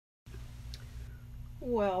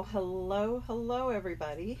Well, hello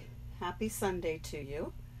everybody. Happy Sunday to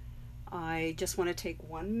you. I just want to take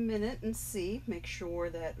 1 minute and make sure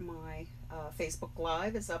that my Facebook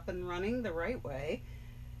Live is up and running the right way.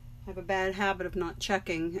 I have a bad habit of not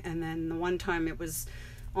checking, and then the one time it was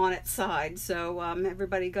on its side, so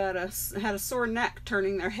everybody had a sore neck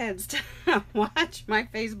turning their heads to watch my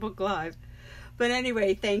Facebook Live. But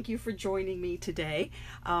anyway, thank you for joining me today.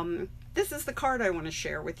 This is the card I want to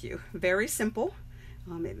share with you. Very simple.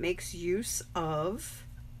 It makes use of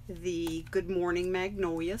the Good Morning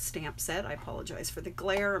Magnolia stamp set. I apologize for the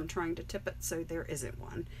glare. I'm trying to tip it so there isn't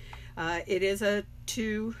one. It is a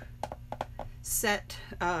 2-set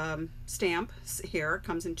stamp here. It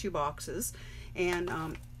comes in 2 boxes,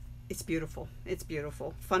 and it's beautiful. It's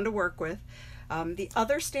beautiful. Fun to work with. The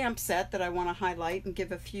other stamp set that I want to highlight and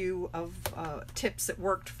give a few of tips that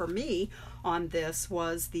worked for me on this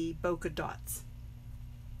was the Bokeh Dots.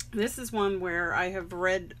 This is one where I have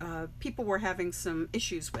read people were having some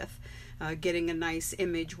issues with getting a nice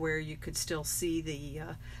image where you could still see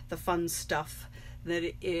the fun stuff that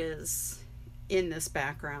is in this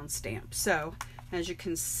background stamp. So as you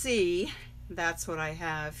can see, that's what I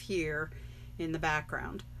have here in the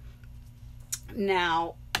background.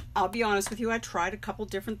 Now, I'll be honest with you, I tried a couple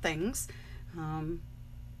different things.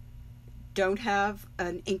 Don't have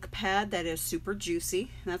an ink pad that is super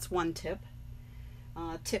juicy. That's one tip.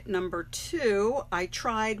 Tip number 2, I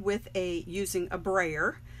tried with using a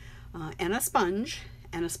brayer and a sponge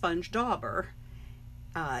dauber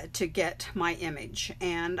to get my image.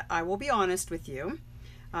 And I will be honest with you,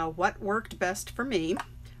 what worked best for me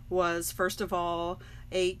was, first of all,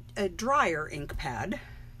 a drier ink pad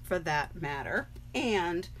for that matter,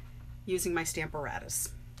 and using my Stamparatus.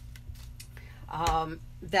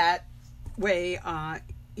 That way,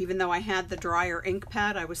 even though I had the drier ink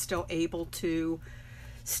pad, I was still able to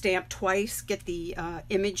stamp twice, get the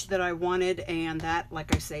image that I wanted, and that,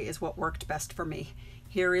 like I say, is what worked best for me.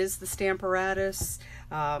 Here is the Stamparatus.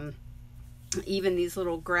 Even these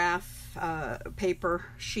little graph paper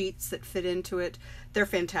sheets that fit into it, they're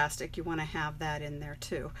fantastic. You want to have that in there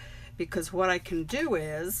too, because what I can do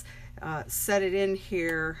is set it in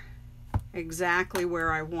here exactly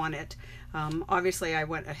where I want it. Obviously I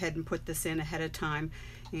went ahead and put this in ahead of time,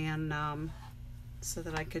 and so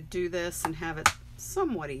that I could do this and have it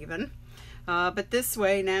somewhat even. But this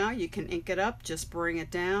way now you can ink it up, just bring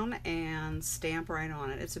it down and stamp right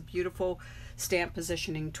on it. It's a beautiful stamp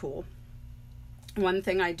positioning tool. One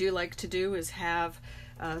thing I do like to do is have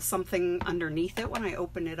something underneath it when I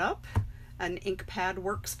open it up. An ink pad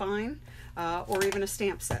works fine, or even a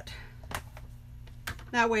stamp set.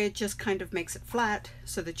 That way it just kind of makes it flat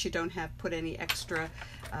so that you don't have put any extra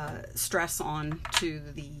stress on to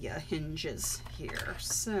the hinges here.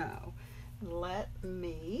 So let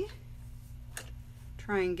me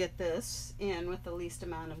try and get this in with the least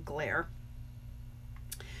amount of glare.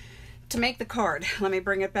 To make the card, let me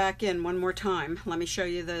bring it back in one more time. Let me show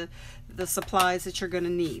you the supplies that you're going to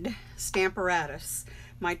need. Stamparatus.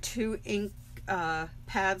 My 2 ink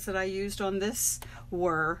pads that I used on this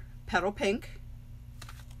were Petal Pink.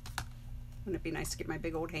 Wouldn't it be nice to get my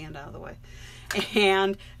big old hand out of the way?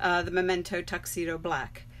 And the Memento Tuxedo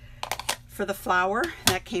Black. For the flower,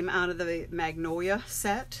 that came out of the Magnolia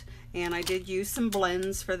set, and I did use some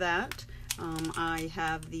blends for that. I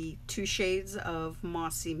have the 2 shades of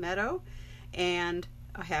Mossy Meadow, and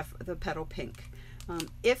I have the Petal Pink.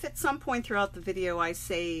 If at some point throughout the video I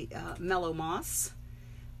say Mellow Moss,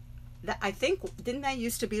 I think, didn't that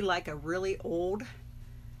used to be like a really old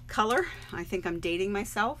color? I think I'm dating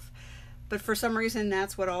myself. But for some reason,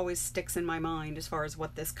 that's what always sticks in my mind as far as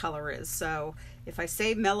what this color is. So if I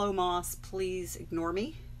say Mellow Moss, please ignore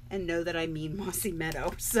me and know that I mean Mossy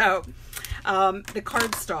Meadow. So the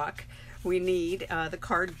cardstock, we need the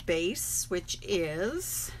card base, which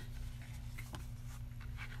is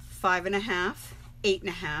 5.5,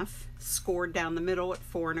 8.5, scored down the middle at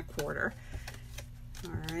 4 1/4.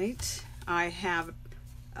 All right, I have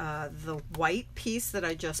the white piece that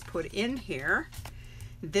I just put in here.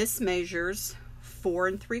 This measures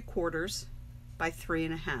 4 3/4 by 3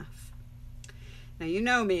 1/2. Now you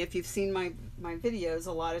know me, if you've seen my videos,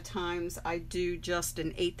 a lot of times I do just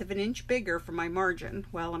 1/8 of an inch bigger for my margin.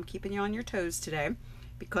 Well, I'm keeping you on your toes today,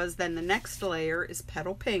 because then the next layer is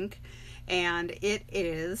Petal Pink, and it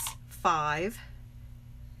is 5,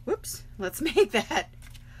 whoops, let's make that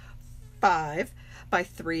 5 by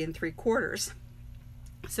 3 3/4.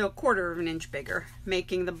 So 1/4 of an inch bigger,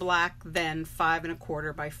 making the black then 5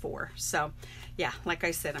 1/4 by 4. So yeah, like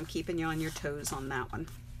I said, I'm keeping you on your toes on that one.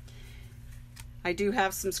 I do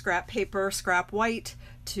have some scrap paper, scrap white,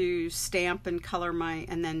 to stamp and color my,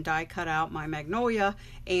 and then die cut out my magnolia,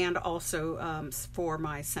 and also for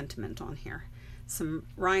my sentiment on here. Some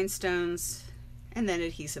rhinestones, and then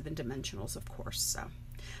adhesive and dimensionals, of course. So,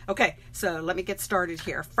 okay, so let me get started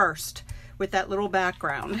here. First, with that little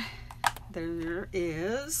background, there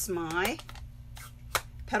is my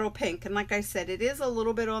petal pink, and like I said, it is a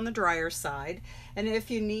little bit on the drier side, and if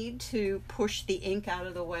you need to push the ink out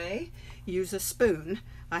of the way, use a spoon.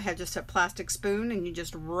 I have just a plastic spoon, and you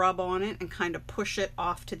just rub on it and kind of push it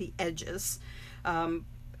off to the edges.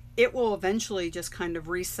 It will eventually just kind of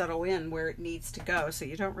resettle in where it needs to go, so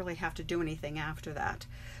you don't really have to do anything after that.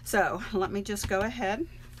 So let me just go ahead,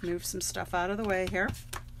 move some stuff out of the way here,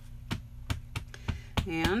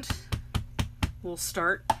 and we'll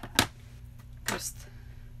start just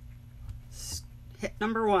hit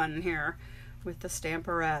number 1 here with the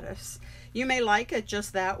Stamparatus. You may like it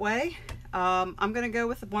just that way. I'm going to go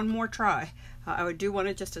with one more try. I would do want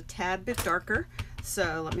it just a tad bit darker,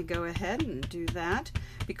 so let me go ahead and do that.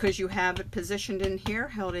 Because you have it positioned in here,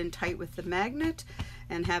 held in tight with the magnet,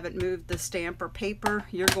 and have it moved the stamp or paper,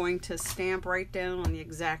 you're going to stamp right down on the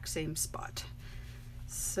exact same spot.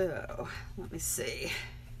 So let me see.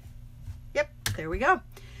 Yep, there we go.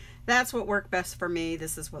 That's what worked best for me.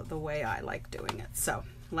 This is the way I like doing it. So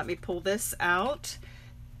let me pull this out,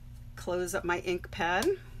 close up my ink pad.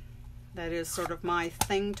 That is sort of my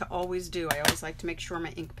thing to always do. I always like to make sure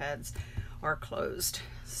my ink pads are closed.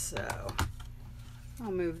 So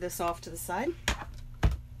I'll move this off to the side.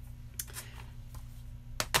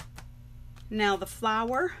 Now the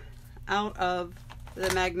flower out of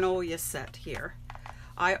the magnolia set here,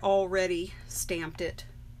 I already stamped it,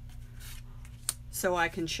 so I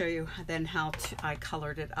can show you then how I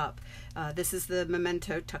colored it up. This is the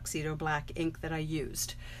Memento Tuxedo Black ink that I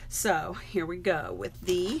used. So here we go with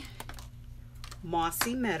the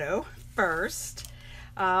Mossy Meadow first.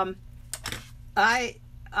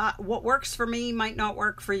 What works for me might not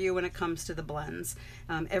work for you when it comes to the blends.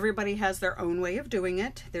 Everybody has their own way of doing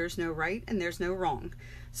it. There's no right and there's no wrong.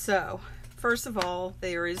 So first of all,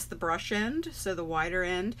 there is the brush end, so the wider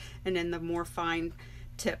end, and then the more fine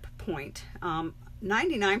tip point.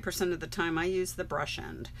 99% of the time I use the brush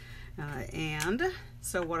end. And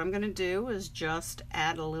so what I'm going to do is just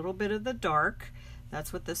add a little bit of the dark.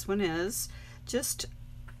 That's what this one is. Just,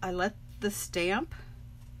 I let the stamp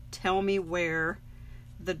tell me where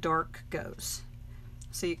the dark goes.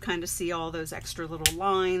 So you kind of see all those extra little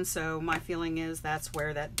lines, so my feeling is that's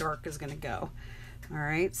where that dark is going to go. All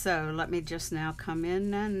right, so let me just now come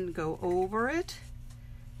in and go over it.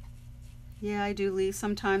 Yeah, I do leave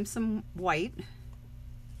sometimes some white.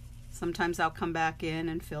 Sometimes I'll come back in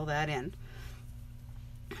and fill that in.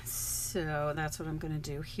 So that's what I'm going to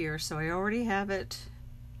do here. So I already have it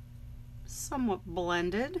somewhat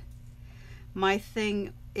blended. My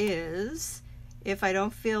thing is, if I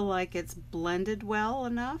don't feel like it's blended well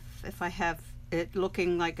enough, if I have it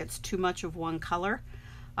looking like it's too much of one color,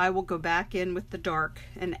 I will go back in with the dark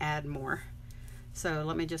and add more. So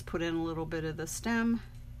let me just put in a little bit of the stem,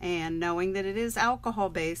 and knowing that it is alcohol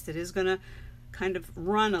based, it is going to kind of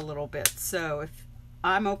run a little bit. So if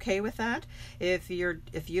I'm okay with that, if you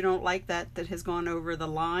don't like that has gone over the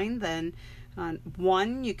line, then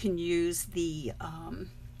one, you can use the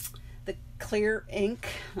clear ink.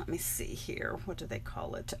 Let me see here. What do they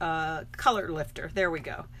call it? Color lifter. There we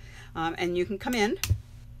go. And you can come in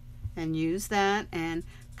and use that and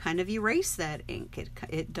kind of erase that ink.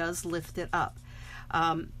 It does lift it up.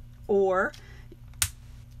 Or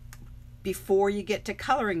before you get to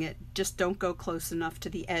coloring it, just don't go close enough to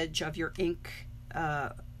the edge of your ink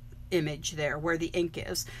image there where the ink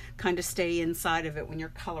is. Kind of stay inside of it when you're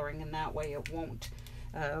coloring, and that way it won't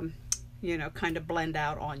you know, kind of blend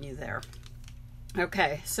out on you there.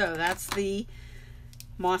 Okay, so that's the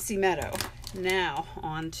Mossy Meadow. Now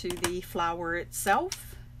on to the flower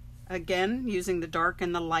itself. Again, using the dark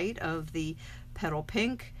and the light of the petal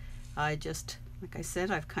pink. I just, like I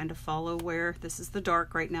said, I've kind of follow where this is the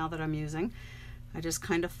dark right now that I'm using. I just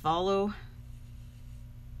kind of follow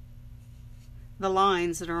the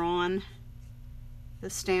lines that are on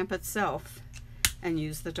the stamp itself and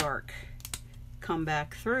use the dark. Come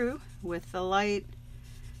back through with the light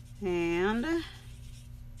and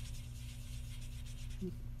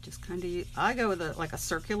just kind of, I go with like a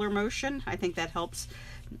circular motion. I think that helps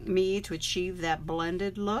me to achieve that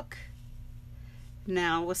blended look.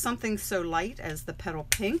 Now with something so light as the petal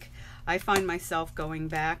pink, I find myself going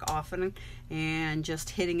back often and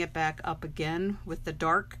just hitting it back up again with the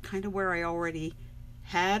dark, kind of where I already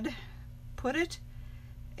had put it,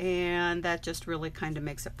 and that just really kind of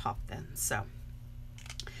makes it pop then. So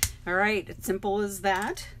All right, it's simple as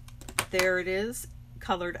that. There it is,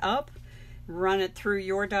 colored up. Run it through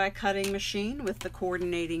your die cutting machine with the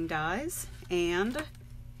coordinating dies, and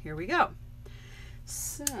here we go.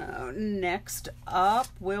 So next up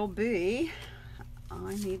will be,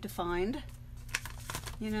 I need to find,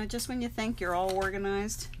 you know, just when you think you're all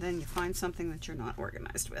organized, then you find something that you're not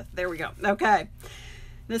organized with. There we go. Okay.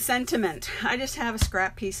 The sentiment. I just have a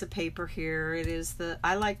scrap piece of paper here. It is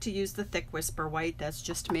I like to use the thick Whisper White. That's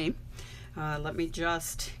just me. Let me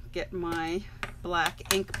just get my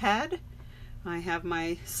black ink pad. I have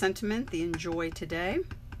my sentiment, the Enjoy Today.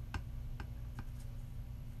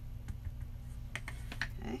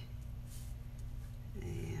 Okay.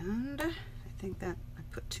 And I think that I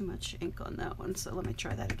put too much ink on that one, so let me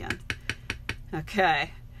try that again.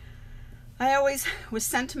 Okay. I always, with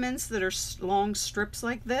sentiments that are long strips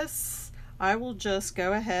like this, I will just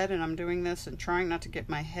go ahead, and I'm doing this and trying not to get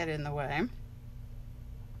my head in the way.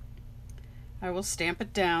 I will stamp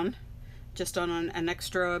it down just on an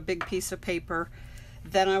extra big piece of paper.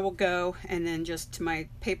 Then I will go and then just to my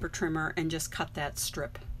paper trimmer and just cut that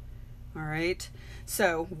strip. All right.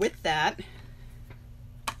 So with that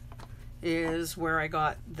is where I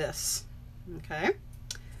got this. Okay.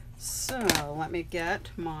 So let me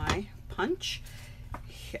get my punch.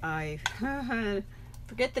 I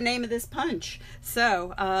forget the name of this punch.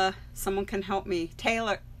 So someone can help me.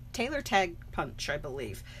 Tailor tag punch, I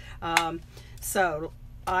believe. So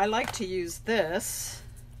I like to use this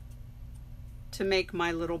to make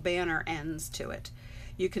my little banner ends to it.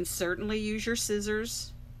 You can certainly use your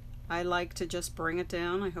scissors. I like to just bring it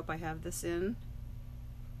down. I hope I have this in.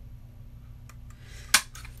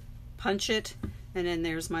 Punch it, and then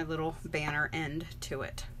there's my little banner end to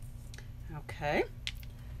it. Okay,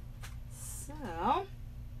 so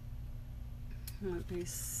let me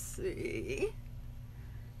see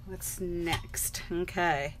what's next.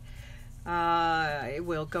 Okay, I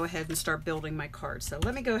will go ahead and start building my card. So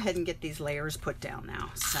let me go ahead and get these layers put down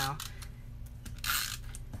now.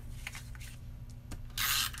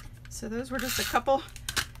 So those were just a couple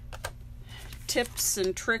tips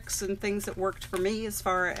and tricks and things that worked for me as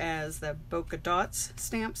far as the Bokeh Dots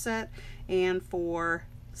stamp set and for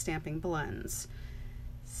Stampin Blends.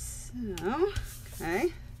 So,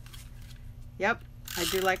 okay. Yep, I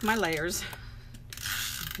do like my layers.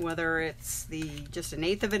 Whether it's just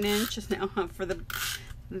 1/8 of an inch now for the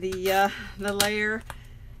layer,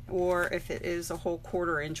 or if it is a whole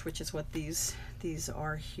 1/4 inch, which is what these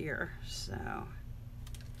are here. So,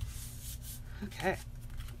 okay,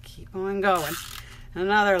 keep on going.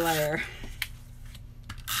 Another layer.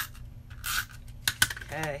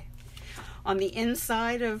 Okay. On the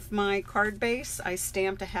inside of my card base, I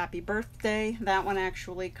stamped a happy birthday. That one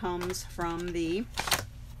actually comes from the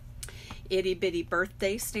Itty Bitty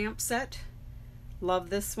Birthday stamp set. Love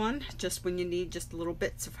this one. Just when you need just little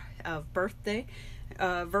bits of birthday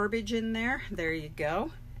verbiage in there. There you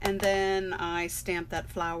go. And then I stamped that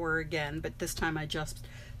flower again, but this time I just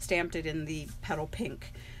stamped it in the petal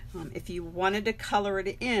pink. If you wanted to color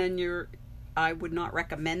it in, I would not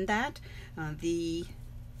recommend that. The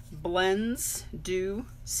blends do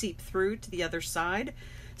seep through to the other side,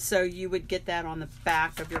 so you would get that on the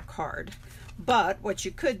back of your card. But what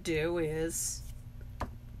you could do is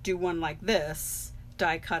do one like this,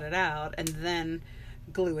 die cut it out, and then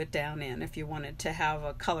glue it down in if you wanted to have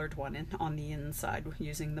a colored one on the inside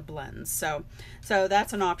using the blends. So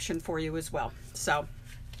that's an option for you as well. So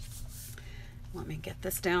let me get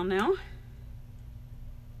this down now.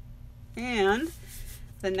 And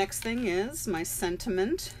the next thing is my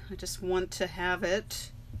sentiment. I just want to have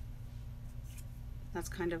it, that's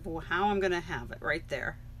kind of how I'm going to have it right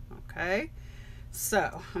there. Okay,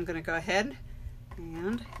 so I'm going to go ahead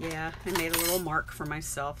and, yeah, I made a little mark for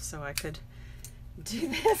myself so I could do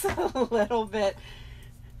this a little bit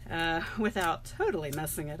without totally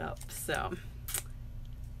messing it up. So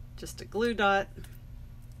just a glue dot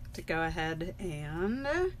to go ahead, and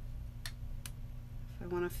I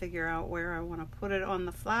want to figure out where I want to put it on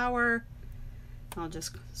the flower. I'll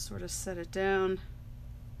just sort of set it down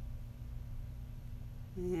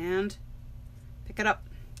and pick it up.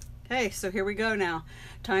 Okay, so here we go now.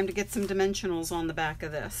 Time to get some dimensionals on the back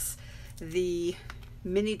of this. The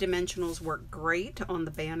mini dimensionals work great on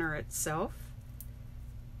the banner itself.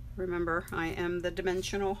 Remember, I am the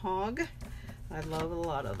dimensional hog. I love a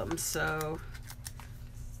lot of them, so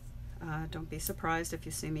don't be surprised if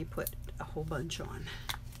you see me put a whole bunch on.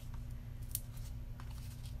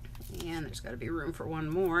 And there's got to be room for one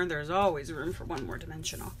more. There's always room for one more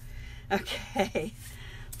dimensional. Okay,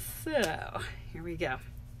 so here we go.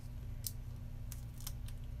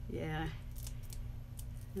 Yeah,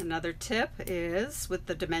 Another tip is with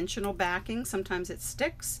the dimensional backing, sometimes it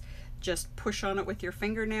sticks. Just push on it with your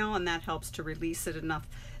fingernail and that helps to release it enough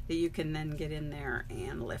that you can then get in there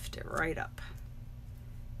and lift it right up.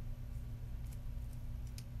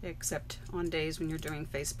 Except on days when you're doing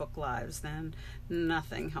Facebook Lives, then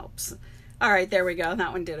nothing helps. All right, there we go.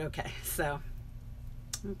 That one did okay. So,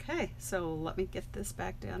 okay, so let me get this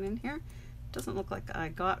back down in here. Doesn't look like I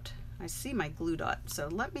see my glue dot. So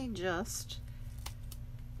let me just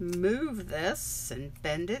move this and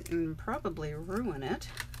bend it and probably ruin it.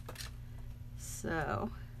 So,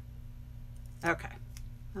 okay,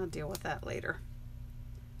 I'll deal with that later.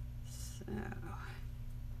 So,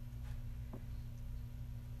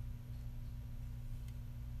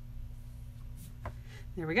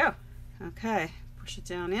 there we go. Okay, push it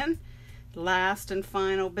down in. Last and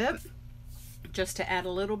final bit, just to add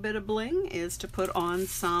a little bit of bling, is to put on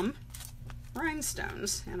some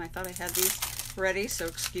rhinestones. And I thought I had these ready, so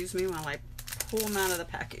excuse me while I pull them out of the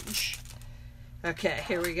package. Okay,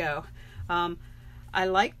 here we go. I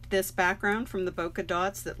liked this background from the Bokeh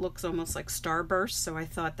Dots that looks almost like starburst, so I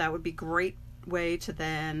thought that would be a great way to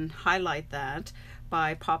then highlight that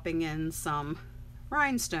by popping in some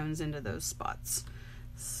rhinestones into those spots.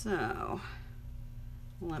 So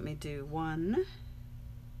let me do 1,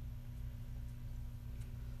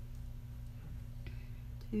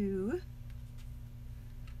 2,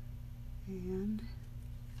 and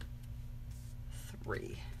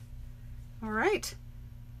 3. All right,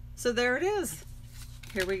 so there it is.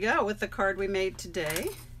 Here we go with the card we made today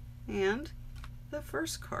and the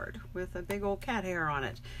first card with a big old cat hair on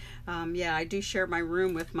it. Yeah, I do share my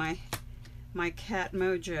room with my cat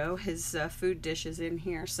Mojo. His food dish is in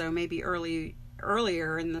here, so maybe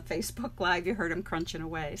earlier in the Facebook Live you heard him crunching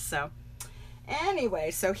away. So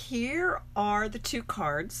anyway, so here are the 2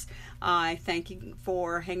 cards. I thank you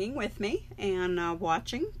for hanging with me and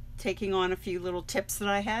watching, taking on a few little tips that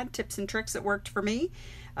I had, tips and tricks that worked for me.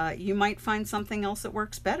 You might find something else that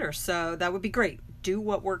works better, so that would be great. Do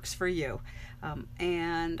what works for you.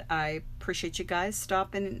 And I appreciate you guys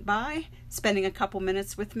stopping by, spending a couple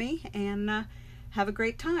minutes with me, and have a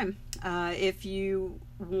great time. If you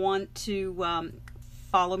want to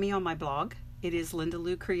follow me on my blog, it is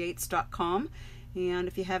lindaloucreates.com. And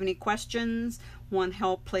if you have any questions, want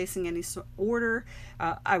help placing any order,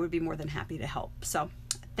 I would be more than happy to help. So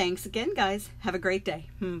thanks again, guys. Have a great day.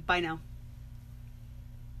 Bye now.